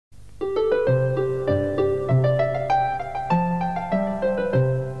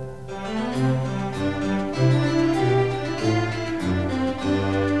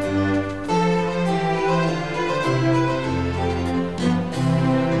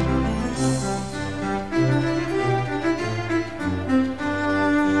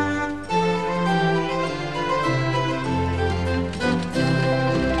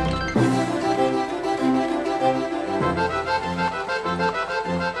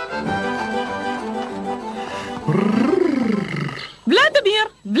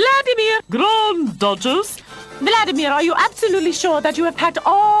Vladimir, Grand Duchess. Vladimir, are you absolutely sure that you have packed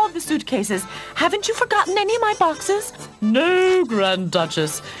all the suitcases? Haven't you forgotten any of my boxes? No, Grand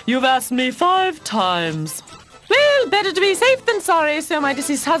Duchess. You've asked me 5 times. Well, better to be safe than sorry, so my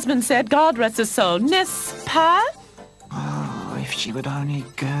deceased husband said. God rest his soul. N'est-ce pas? Oh, if she would only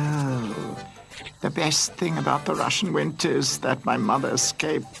go. The best thing about the Russian winter is that my mother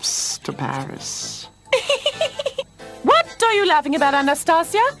escapes to Paris. What are you laughing about,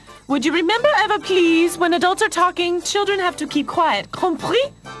 Anastasia? Would you remember ever, please, when adults are talking, children have to keep quiet.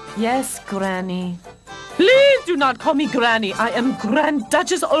 Compris? Yes, Granny. Please do not call me Granny. I am Grand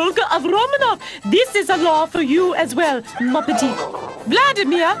Duchess Olga of Romanov. This is a law for you as well, ma petite.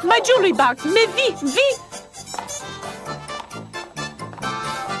 Vladimir, my jewelry box. Mais vite.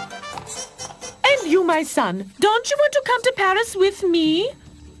 And you, my son, don't you want to come to Paris with me?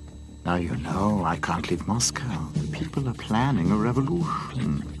 Now you know I can't leave Moscow. People are planning a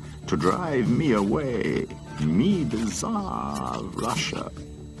revolution to drive me away. Me, the Tsar of Russia.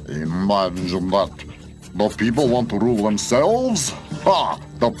 Imagine that. The people want to rule themselves? Ha!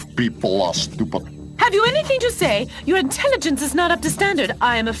 The people are stupid. Have you anything to say? Your intelligence is not up to standard,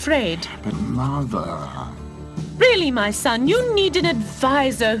 I am afraid. But Mother... Really, my son, you need an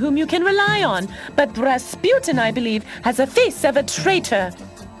advisor whom you can rely on. But Rasputin, I believe, has a face of a traitor.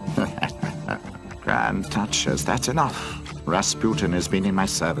 Grand Duchess, that's enough. Rasputin has been in my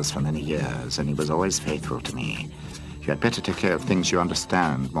service for many years, and he was always faithful to me. You had better take care of things you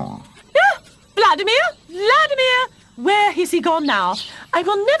understand more. Vladimir! Where is he gone now? I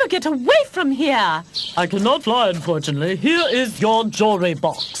will never get away from here. I cannot fly, unfortunately. Here is your jewelry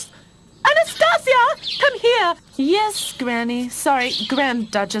box. Anastasia! Come here! Yes, Granny. Sorry,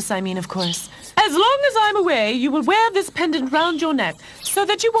 Grand Duchess, I mean, of course. As long as I'm away, you will wear this pendant round your neck, so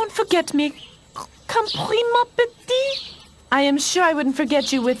that you won't forget me. Compris, ma petite? I am sure I wouldn't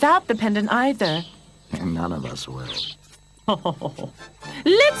forget you without the pendant either. And none of us will.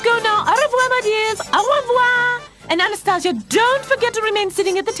 Let's go now. Au revoir, my dears. Au revoir. And Anastasia, don't forget to remain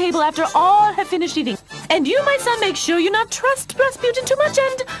sitting at the table after all have finished eating. And you, my son, make sure you not trust Rasputin too much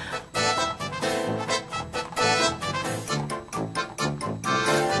and...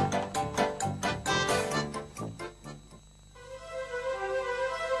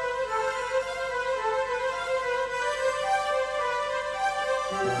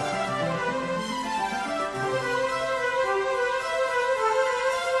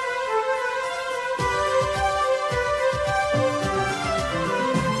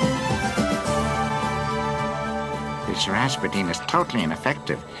 Rasputin is totally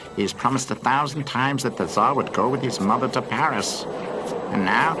ineffective. He has promised 1,000 times that the Tsar would go with his mother to Paris. And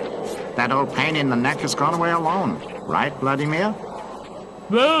now, that old pain in the neck has gone away alone. Right, Vladimir?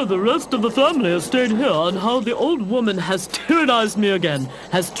 Well, the rest of the family has stayed here, and how the old woman has tyrannized me again,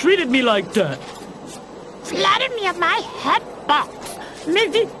 has treated me like dirt. Vladimir, my head box.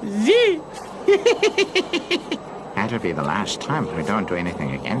 That'll be the last time we don't do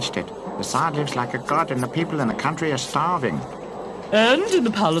anything against it. The Tsar lives like a god, and the people in the country are starving. And in the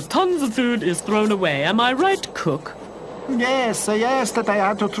palace, tons of food is thrown away. Am I right, cook? Yes, that I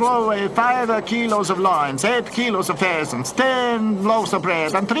had to throw away 5 kilos of loins, 8 kilos of pheasants, 10 loaves of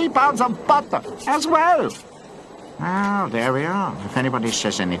bread, and 3 pounds of butter as well. Well, there we are. If anybody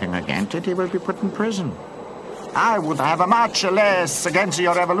says anything against it, he will be put in prison. I would have a much less against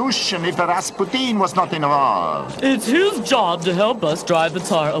your revolution if Rasputin was not involved. It's his job to help us drive the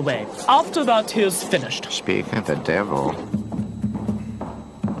Tsar away. After that, he is finished. Speak of the devil.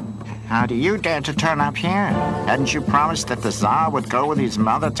 How do you dare to turn up here? Hadn't you promised that the Tsar would go with his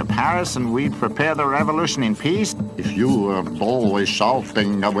mother to Paris and we'd prepare the revolution in peace? If you were always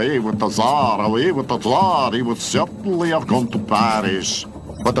shouting, away with the Tsar, away with the Tsar, he would certainly have gone to Paris.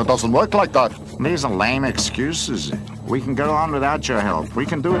 But it doesn't work like that. These are lame excuses. We can go on without your help. We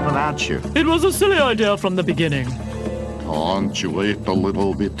can do it without you. It was a silly idea from the beginning. Can't you wait a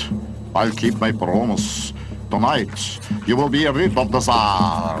little bit? I'll keep my promise. Tonight, you will be rid of the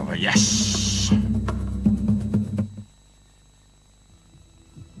Tsar. Yes.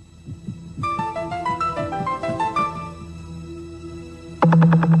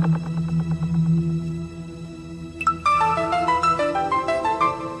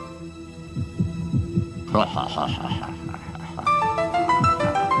 Ha ha ha ha ha.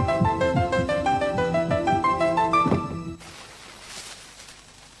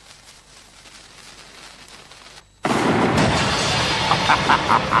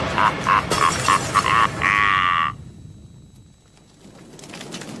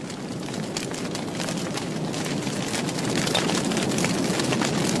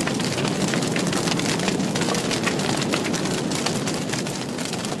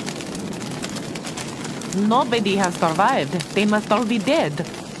 nobody has survived. They must all be dead.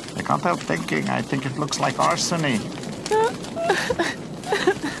 I can't help thinking. I think it looks like arsenic.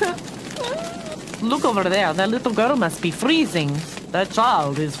 Look over there. That little girl must be freezing. That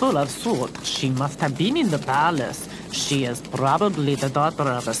child is full of soot. She must have been in the palace. She is probably the daughter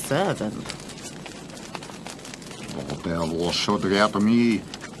of a servant. The devil should get me.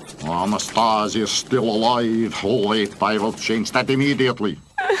 Anastasia is still alive. Oh, wait, I will change that immediately.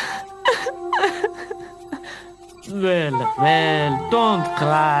 Well, don't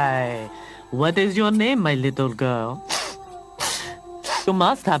cry. What is your name, my little girl? You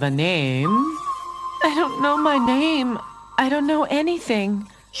must have a name. I don't know my name. I don't know anything.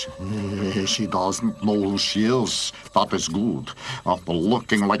 She doesn't know who she is. That is good. After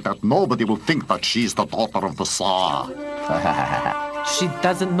looking like that, nobody will think that she's the daughter of the Tsar. She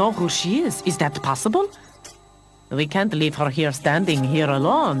doesn't know who she is. Is that possible? We can't leave her here standing here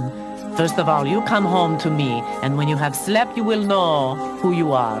alone. First of all, you come home to me, and when you have slept, you will know who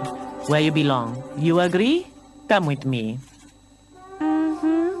you are, where you belong. You agree? Come with me.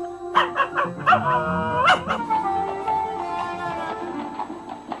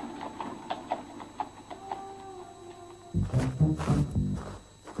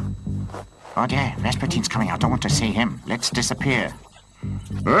 Oh dear, Rasputin's coming. I don't want to see him. Let's disappear.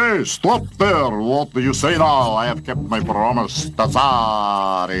 Hey, stop there! What do you say now? I have kept my promise. The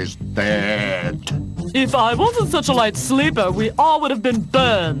Tsar is dead. If I wasn't such a light sleeper, we all would have been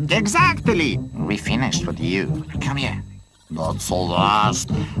burned. Exactly. We finished with you. Come here. Not so fast.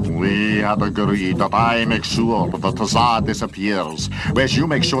 We had agreed that I make sure that the Tsar disappears, whereas you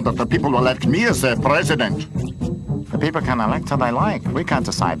make sure that the people elect me as their president. The people can elect who they like. We can't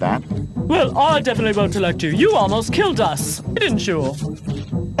decide that. Well, I definitely won't elect you. You almost killed us, didn't you?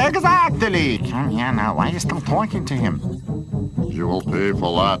 Exactly. Come here now. Why are you still talking to him? You will pay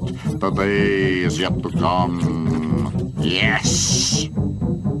for that. The day is yet to come. Yes!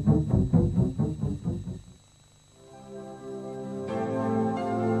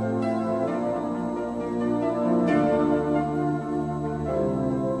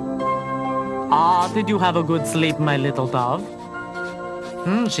 Did you have a good sleep, my little dove?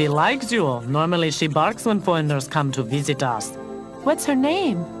 She likes you. Normally she barks when foreigners come to visit us. What's her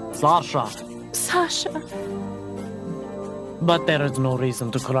name? Sasha. Sasha. But there is no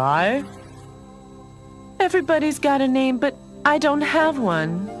reason to cry. Everybody's got a name, but I don't have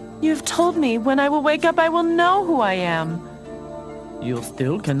one. You've told me when I will wake up, I will know who I am. You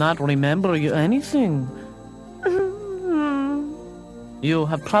still cannot remember anything. You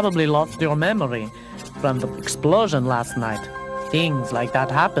have probably lost your memory from the explosion last night. Things like that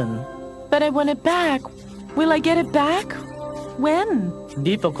happen. But I want it back. Will I get it back? When?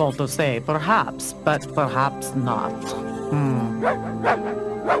 Difficult to say, perhaps, but perhaps not.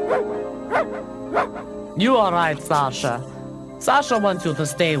 You are right, Sasha. Sasha wants you to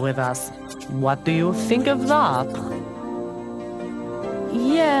stay with us. What do you think of that?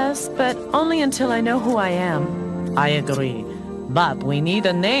 Yes, but only until I know who I am. I agree. But we need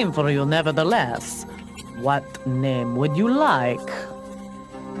a name for you nevertheless. What name would you like?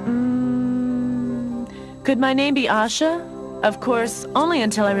 Could my name be Asha? Of course, only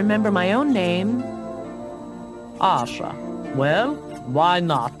until I remember my own name. Asha. Well, why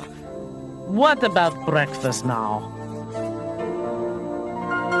not? What about breakfast now?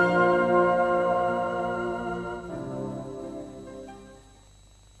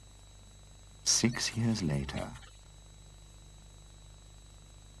 Six years later.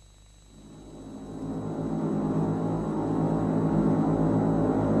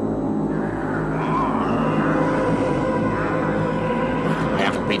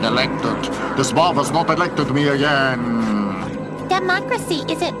 Been elected. This mob has not elected me again. Democracy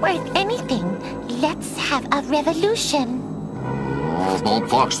isn't worth anything. Let's have a revolution. Oh, don't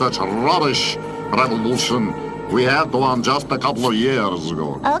talk such rubbish. Revolution. We had one just a couple of years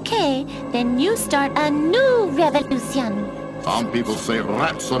ago. Okay, then you start a new revolution. Some people say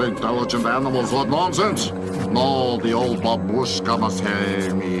rats are intelligent animals. What nonsense? No, the old babushka must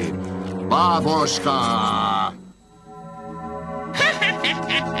hear me. Babushka!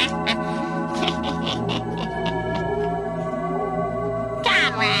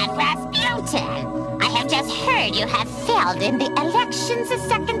 Comrade Rasputin, I have just heard you have failed in the elections a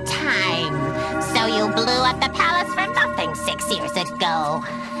second time. So you blew up the palace for nothing 6 years ago.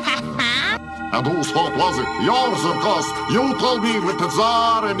 And whose fault was it? Yours, of course. You told me with the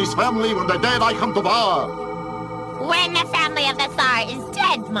Tsar and his family when they're dead, I come to power. When the family of the Tsar is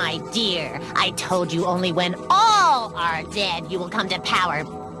dead, my dear. I told you only when all are dead you will come to power.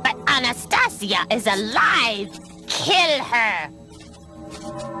 But Anastasia is alive. Kill her.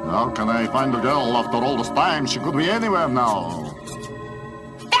 How can I find the girl after all this time? She could be anywhere now.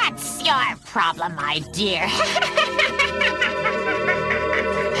 That's your problem, my dear.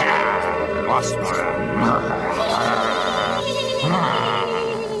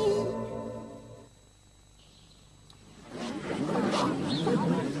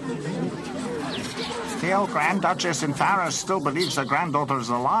 The old Grand Duchess in Paris still believes her granddaughter is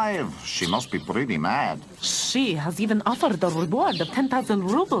alive. She must be pretty mad. She has even offered the reward of 10,000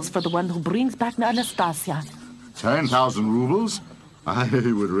 rubles for the one who brings back Anastasia. 10,000 rubles? I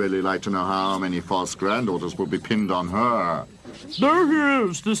would really like to know how many false granddaughters will be pinned on her. There he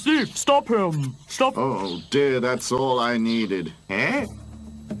is, the thief. Stop him. Stop. Oh dear, that's all I needed. Eh?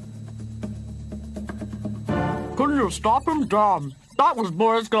 Couldn't you stop him, Dom? That was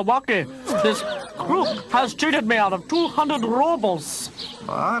Boris Glowacki. This crook has cheated me out of 200 rubles.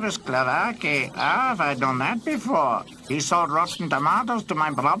 Boris Glowacki? Have I done that before? He sold rotten tomatoes to my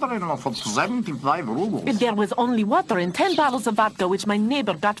brother-in-law for 75 rubles. There was only water in 10 bottles of vodka, which my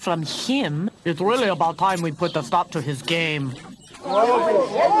neighbor got from him. It's really about time we put a stop to his game.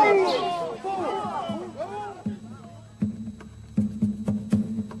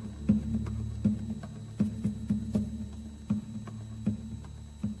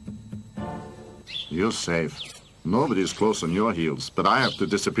 You're safe. Nobody's close on your heels, but I have to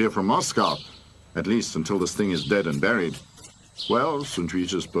disappear from Moscow. At least until this thing is dead and buried. Well, St.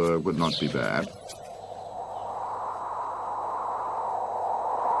 Petersburg would not be bad.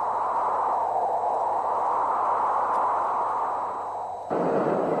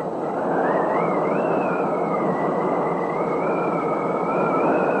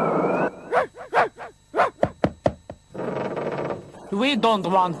 We don't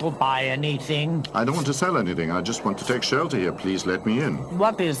want to buy anything. I don't want to sell anything. I just want to take shelter here. Please let me in.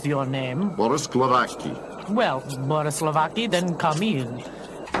 What is your name? Boris Glowacki. Well, Boris Glowacki, then come in.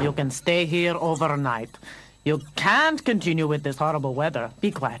 You can stay here overnight. You can't continue with this horrible weather.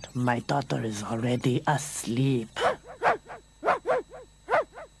 Be quiet. My daughter is already asleep.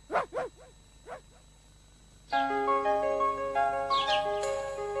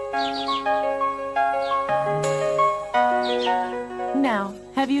 Now,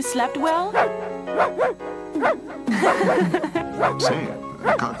 have you slept well? Say,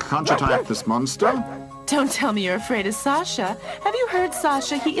 can't you tie up this monster? Don't tell me you're afraid of Sasha. Have you heard,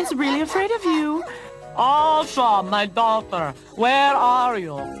 Sasha? He is really afraid of you. Asha, my daughter, where are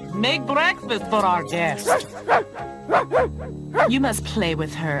you? Make breakfast for our guest. You must play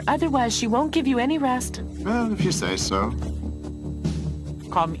with her, otherwise she won't give you any rest. Well, if you say so.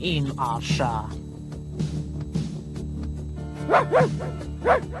 Come in, Asha. I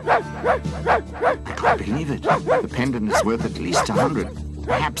can't believe it. The pendant is worth at least 100,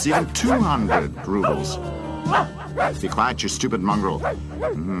 perhaps even 200 rubles. Be quiet, you stupid mongrel.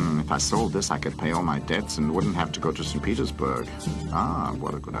 If I sold this, I could pay all my debts and wouldn't have to go to St. Petersburg. Ah,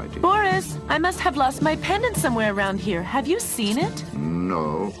 what a good idea. Boris, I must have lost my pendant somewhere around here. Have you seen it?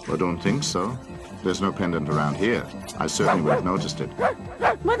 No, I don't think so. There's no pendant around here. I certainly would have noticed it.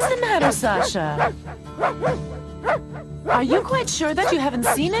 What's the matter, Sasha? Are you quite sure that you haven't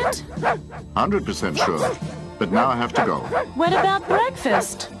seen it? 100% sure. But now I have to go. What about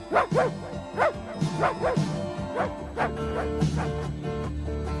breakfast?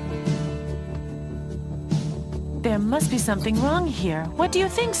 There must be something wrong here. What do you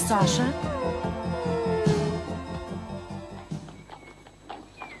think, Sasha?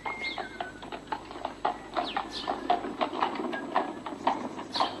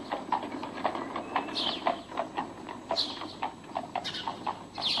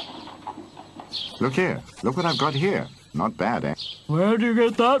 Look here. Look what I've got here. Not bad, eh? Where'd you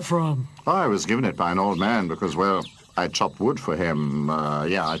get that from? Oh, I was given it by an old man because, well, I chop wood for him.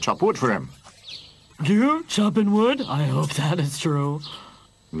 Yeah, I chop wood for him. You chopping wood? I hope that is true.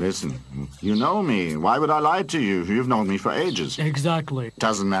 Listen, you know me. Why would I lie to you? You've known me for ages. Exactly.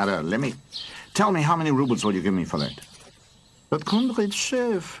 Doesn't matter. Tell me how many rubles will you give me for that? But Comrade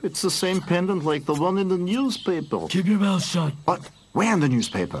Chef, it's the same pendant like the one in the newspaper. Keep your mouth shut. What? Where in the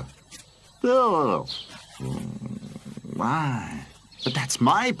newspaper? Oh. Why? But that's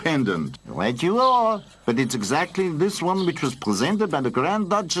my pendant. Right you are. But it's exactly this one which was presented by the Grand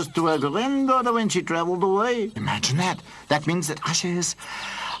Duchess to her granddaughter when she traveled away. Imagine that. That means that Asha is...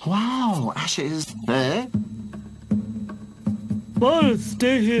 Wow, Asha is... Eh? Boris,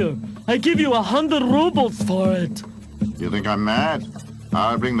 stay here. I give you 100 rubles for it. You think I'm mad?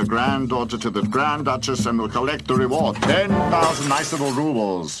 I'll bring the granddaughter to the Grand Duchess and we'll collect the reward. 10,000 nice little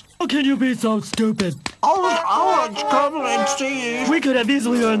rubles. How can you be so stupid? Ouch, Comrade Steve. We could have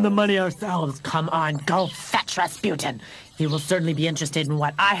easily earned the money ourselves. Come on, go fetch watch Rasputin. He will certainly be interested in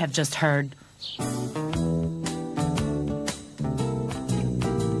what I have just heard.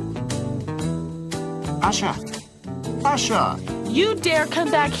 Asha! Asha! You dare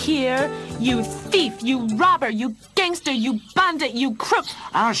come back here? You thief, you robber, you gangster, you bandit, you crook!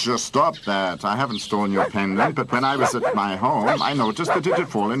 Asha, stop that. I haven't stolen your pendant, but when I was at my home, I noticed that it had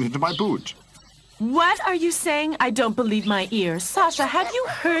fallen into my boot. What are you saying? I don't believe my ears. Sasha, have you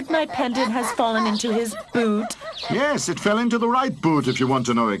heard my pendant has fallen into his boot? Yes, it fell into the right boot, if you want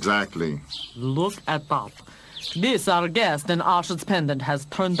to know exactly. Look at that. This, our guest, and Asha's pendant has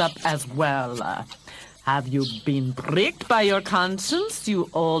turned up as well. Have you been pricked by your conscience, you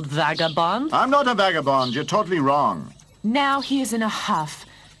old vagabond? I'm not a vagabond. You're totally wrong. Now he is in a huff.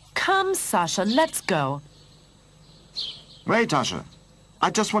 Come, Sasha, let's go. Wait, Asha. I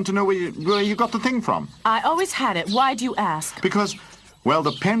just want to know where you got the thing from. I always had it. Why do you ask? Because, well,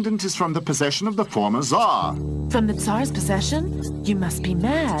 the pendant is from the possession of the former Tsar. From the Tsar's possession? You must be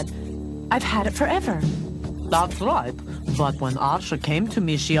mad. I've had it forever. That's right. But when Asha came to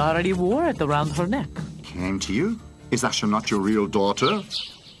me, she already wore it around her neck. Came to you? Is Asha not your real daughter?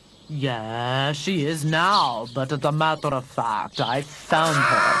 Yeah, she is now. But as a matter of fact, I found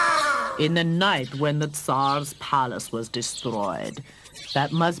her in the night when the Tsar's palace was destroyed.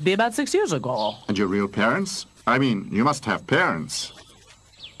 That must be about 6 years ago. And your real parents? I mean, you must have parents.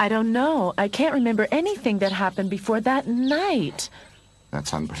 I don't know. I can't remember anything that happened before that night.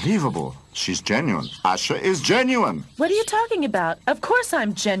 That's unbelievable. She's genuine. Asha is genuine. What are you talking about? Of course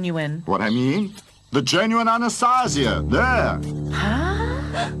I'm genuine. What I mean? The genuine Anastasia. There.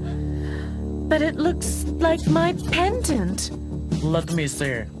 Huh? But it looks like my pendant. Let me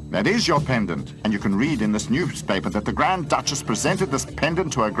see. That is your pendant. And you can read in this newspaper that the Grand Duchess presented this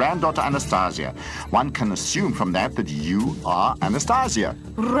pendant to her granddaughter Anastasia. One can assume from that you are Anastasia.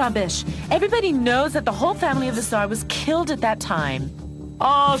 Rubbish. Everybody knows that the whole family of the Tsar was killed at that time.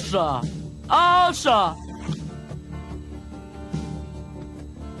 Asha! Asha!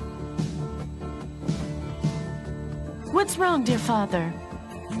 What's wrong, dear father?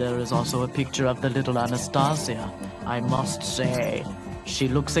 There is also a picture of the little Anastasia. I must say, she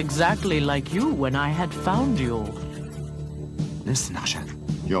looks exactly like you when I had found you. Listen, Asha.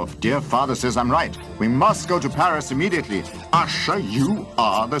 Your dear father says I'm right. We must go to Paris immediately. Asha, you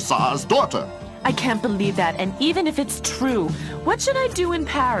are the Tsar's daughter. I can't believe that, and even if it's true, what should I do in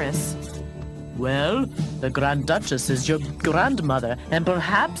Paris? Well, the Grand Duchess is your grandmother, and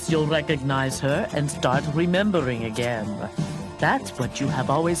perhaps you'll recognize her and start remembering again. That's what you have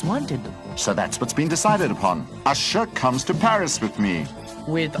always wanted. So that's what's been decided upon. Asha comes to Paris with me.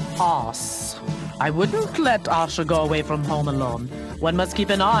 With us. I wouldn't let Asha go away from home alone. One must keep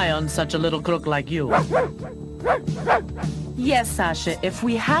an eye on such a little crook like you. Yes, Sasha, if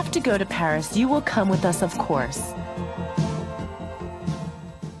we have to go to Paris, you will come with us, of course.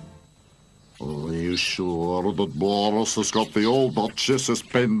 Are you sure that Boris has got the old Duchess's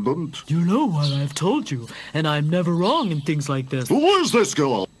pendant? You know what I've told you, and I'm never wrong in things like this. Who is this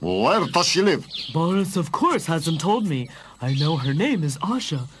girl? Where does she live? Boris, of course, hasn't told me. I know her name is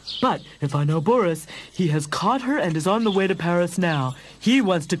Asha. But if I know Boris, he has caught her and is on the way to Paris now. He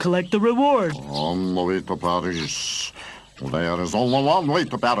wants to collect the reward. On the way to Paris. There is only one way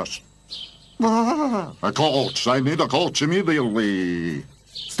to Paris. A coach. I need a coach immediately.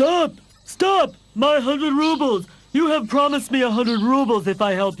 Stop! Stop! My 100 rubles! You have promised me 100 rubles if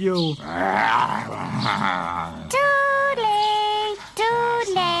I help you. Too late,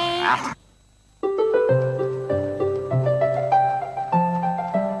 too late.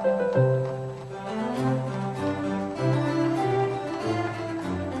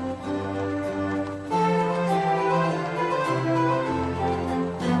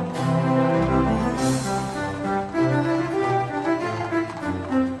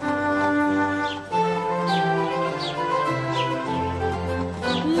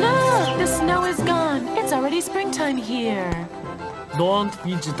 Springtime here. Don't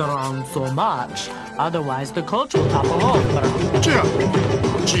fidget around so much, otherwise the coach will topple over. Jump!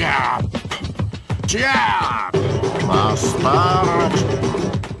 Jump! Jump! Faster!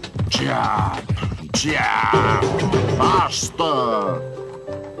 Jump! Jump! Faster!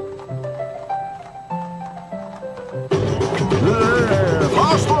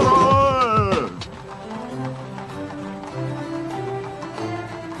 Faster!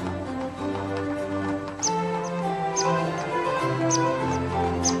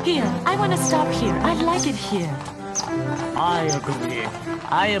 Here, I want to stop here. I like it here. I agree.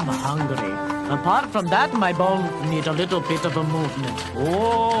 I am hungry. Apart from that, my bones need a little bit of a movement.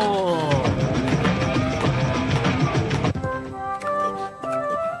 Oh!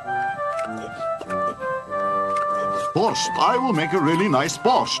 First, I will make a really nice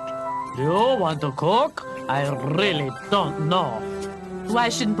borscht. You want to cook? I really don't know. Why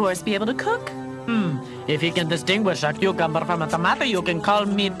shouldn't Boris be able to cook? If he can distinguish a cucumber from a tomato, you can call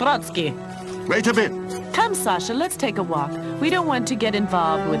me Trotsky. Wait a bit. Come, Sasha, let's take a walk. We don't want to get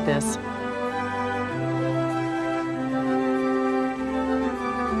involved with this.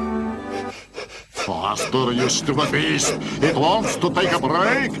 Faster, you stupid beast. It wants to take a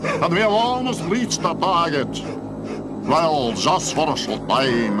break, and we have almost reached the target. Well, just for a short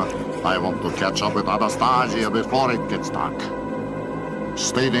time. I want to catch up with Anastasia before it gets dark.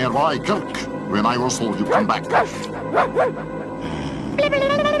 Stay nearby, Kirk. When I whistle, you come back.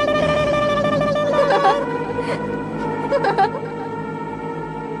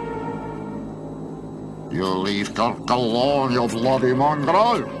 You leave Kirk alone, you bloody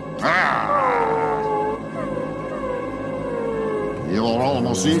mongrel. You're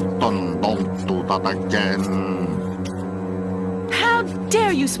almost eaten. Don't do that again. How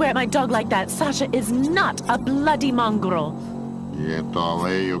dare you swear at my dog like that? Sasha is not a bloody mongrel. Get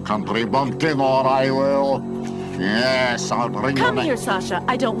away, you country bumpkin, or I will. Yes, I'll bring you. Come here, Sasha.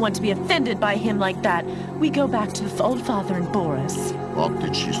 I don't want to be offended by him like that. We go back to the old father and Boris. What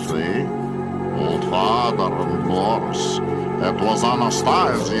did she say? Old father and Boris. That was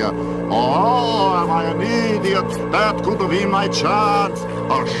Anastasia. Oh, am I an idiot? That could have been my chance.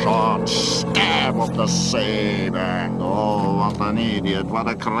 A short stab of the saber. Oh, what an idiot. What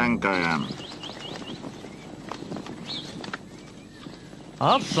a crank I am.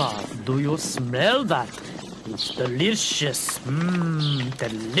 Asha, do you smell that? It's delicious.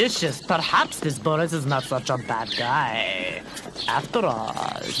 Delicious. Perhaps this Boris is not such a bad guy. After all,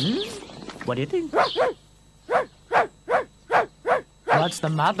 What do you think? What's the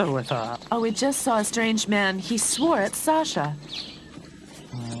matter with her? Oh, we just saw a strange man. He swore at Sasha.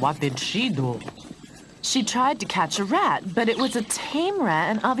 What did she do? She tried to catch a rat, but it was a tame rat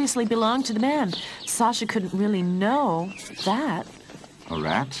and obviously belonged to the man. Sasha couldn't really know that. A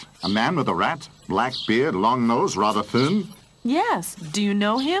rat? A man with a rat? Black beard, long nose, rather thin? Yes. Do you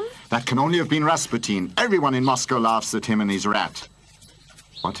know him? That can only have been Rasputin. Everyone in Moscow laughs at him and his rat.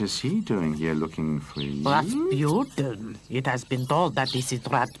 What is he doing here looking for you? Rasputin. It has been told that this is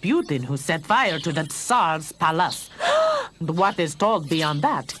Rasputin who set fire to the Tsar's palace. What is told beyond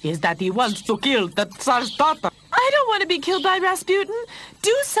that is that he wants to kill the Tsar's daughter. I don't want to be killed by Rasputin.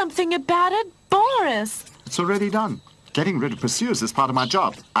 Do something about it, Boris. It's already done. Getting rid of pursuers is part of my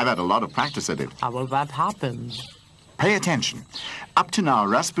job. I've had a lot of practice at it. How will that happen? Pay attention. Up to now,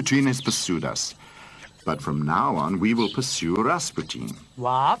 Rasputin has pursued us. But from now on, we will pursue Rasputin.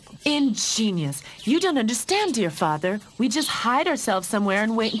 What? Ingenious. You don't understand, dear father. We just hide ourselves somewhere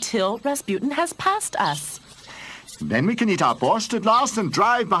and wait until Rasputin has passed us. Then we can eat our borscht at last and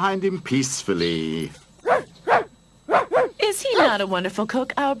drive behind him peacefully. Is he not a wonderful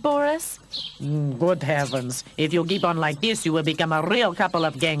cook, our Boris? Good heavens. If you keep on like this, you will become a real couple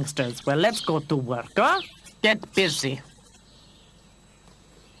of gangsters. Well, let's go to work, huh? Get busy.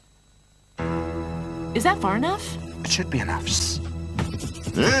 Is that far enough? It should be enough.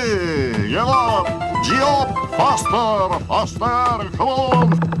 Hey, get up! Gee up! Faster! Faster! Come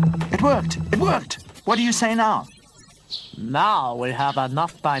on! It worked! It worked! What do you say now? Now we have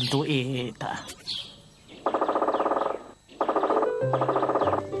enough time to eat.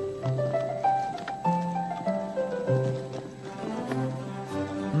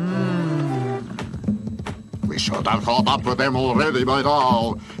 We should have caught up with them already by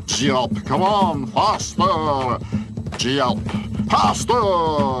now. Gee up, come on, faster! Gee up,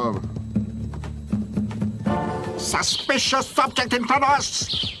 faster! Suspicious subject in front of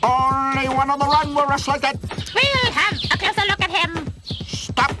us! Only one on the run will rush like that! We'll have a closer look at him!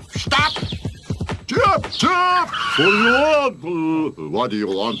 Stop! Stop! Chip! Chip! What do you want? What do you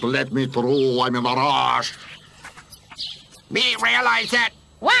want? Let me through. I'm in a rush. We realize that.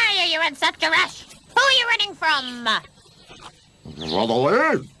 Why are you in such a rush? Who are you running from? Run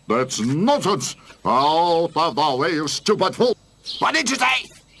away? That's nonsense. Out of the way, you stupid fool. What did you say?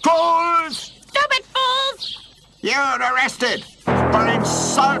 Fools! Stupid fools! You're arrested for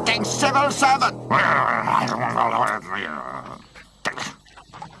insulting civil servant. Carry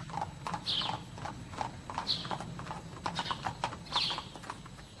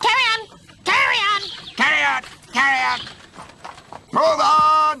on! Carry on! Carry on! Carry on! Move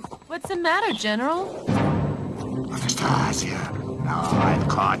on! What's the matter, General? Anastasia, now I've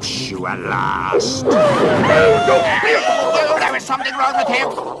caught you at last. There was something wrong with him.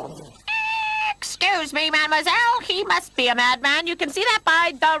 Excuse me, mademoiselle. He must be a madman. You can see that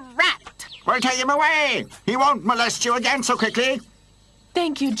by the rat. We'll take him away. He won't molest you again so quickly.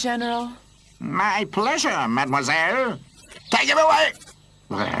 Thank you, General. My pleasure, mademoiselle. Take him away!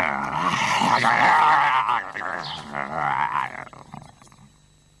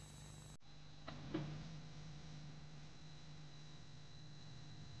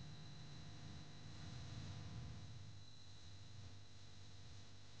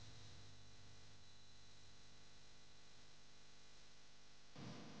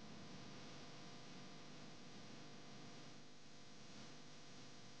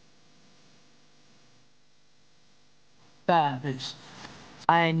 Paris.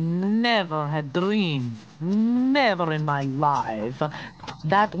 I never had dreamed, never in my life,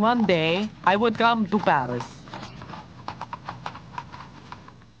 that one day I would come to Paris.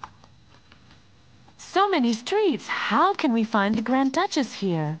 So many streets. How can we find the Grand Duchess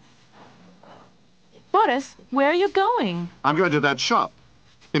here? Boris, where are you going? I'm going to that shop.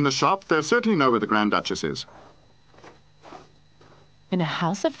 In the shop, they'll certainly know where the Grand Duchess is. In a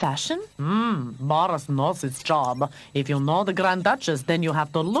house of fashion? Boris knows his job. If you know the Grand Duchess, then you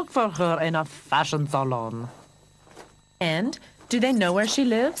have to look for her in a fashion salon. And do they know where she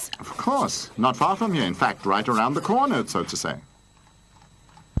lives? Of course. Not far from here. In fact, right around the corner, so to say.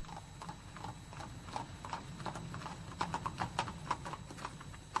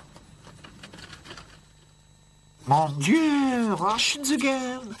 Mon Dieu, Russians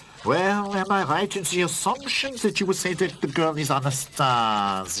again. Well, am I right in the assumptions that you would say that the girl is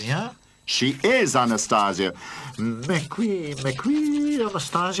Anastasia? She is Anastasia. Mais oui,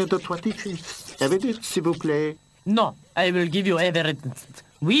 Anastasia de 25th. Evidence, s'il vous plaît. No, I will give you evidence.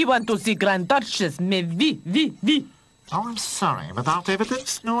 We want to see Grand Duchess, mais vi. Oh, I'm sorry. Without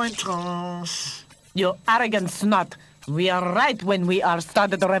evidence, no entrance. You arrogant snot. We are right when we are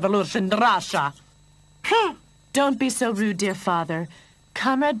started the revolution in Russia. Don't be so rude, dear father.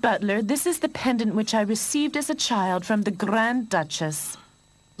 Comrade Butler, this is the pendant which I received as a child from the Grand Duchess.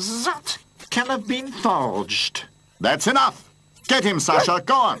 That can have been forged. That's enough. Get him, Sasha.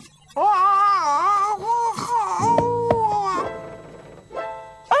 Go on.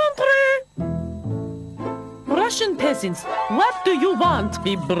 Entrez! Russian peasants, what do you want?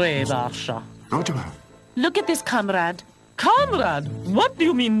 Be brave, Arsha. Go to her. Look at this, comrade. Comrade? What do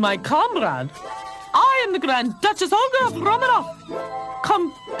you mean, my comrade? I am the Grand Duchess Olga of Romanov.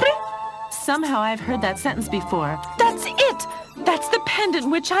 Compris? Somehow I've heard that sentence before. That's it! That's the pendant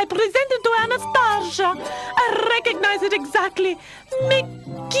which I presented to Anastasia. I recognize it exactly. Mais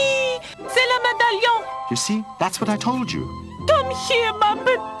qui? C'est le médaillon. You see, that's what I told you. Come here, ma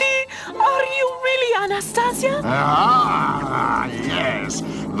petite. Are you really Anastasia? Ah, yes.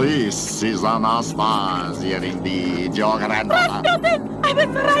 This is Anastasia, indeed, your grandmother. Rasputin! I was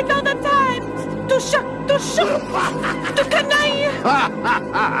right on the time. Touche, to canaille.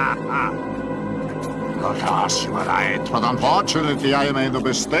 Of course, you were right, but unfortunately I made a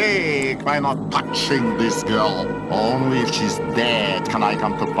mistake by not touching this girl. Only if she's dead can I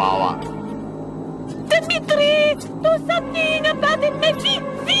come to power. Dmitri, do something about it, mais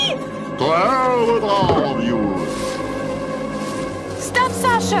vite. To hell with all of you. Stop,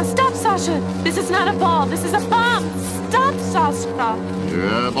 Sasha! This is not a ball, this is a bomb! Stop, Sasha!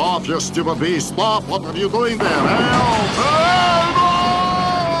 Get off, you stupid beast! Stop! What are you doing there? Help!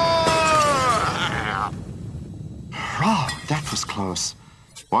 Oh, that was close.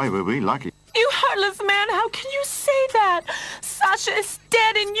 Boy, were we lucky. You heartless man, how can you say that? Sasha is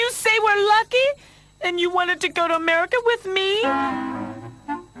dead and you say we're lucky? And you wanted to go to America with me?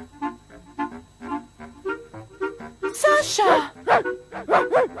 Sasha!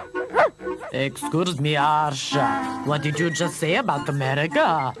 Excuse me, Arsha. What did you just say about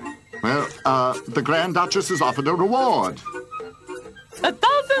America? Well, the Grand Duchess has offered a reward.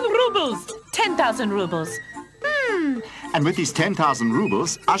 1,000 rubles. 10,000 rubles. And with these 10,000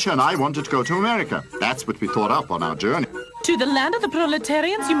 rubles, Asha and I wanted to go to America. That's what we thought up on our journey. To the land of the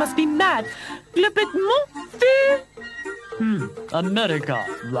proletarians, you must be mad. Complètement fou. America.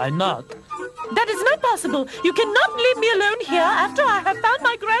 Why not? That is not possible. You cannot leave me alone here after I have found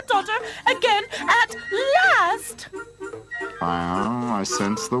my granddaughter again at last. Well, I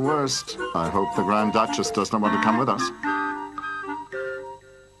sense the worst. I hope the Grand Duchess does not want to come with us.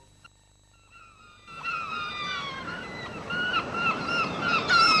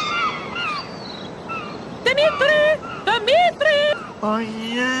 Dmitri! Oh,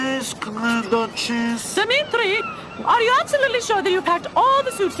 yes, Grand Duchess. Dmitri! Are you absolutely sure that you packed all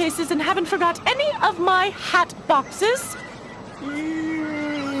the suitcases and haven't forgot any of my hat boxes?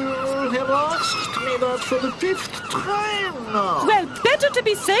 You have asked me that for the 5th time now. Well, better to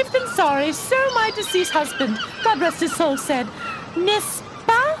be safe than sorry, so my deceased husband, God rest his soul, said. N'est-ce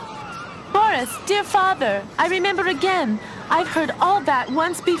pas? Boris, dear father, I remember again. I've heard all that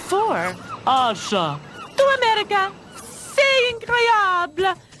once before. Asha. To America. C'est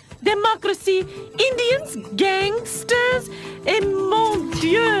incroyable. Democracy, Indians, gangsters, et mon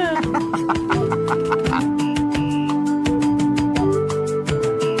Dieu.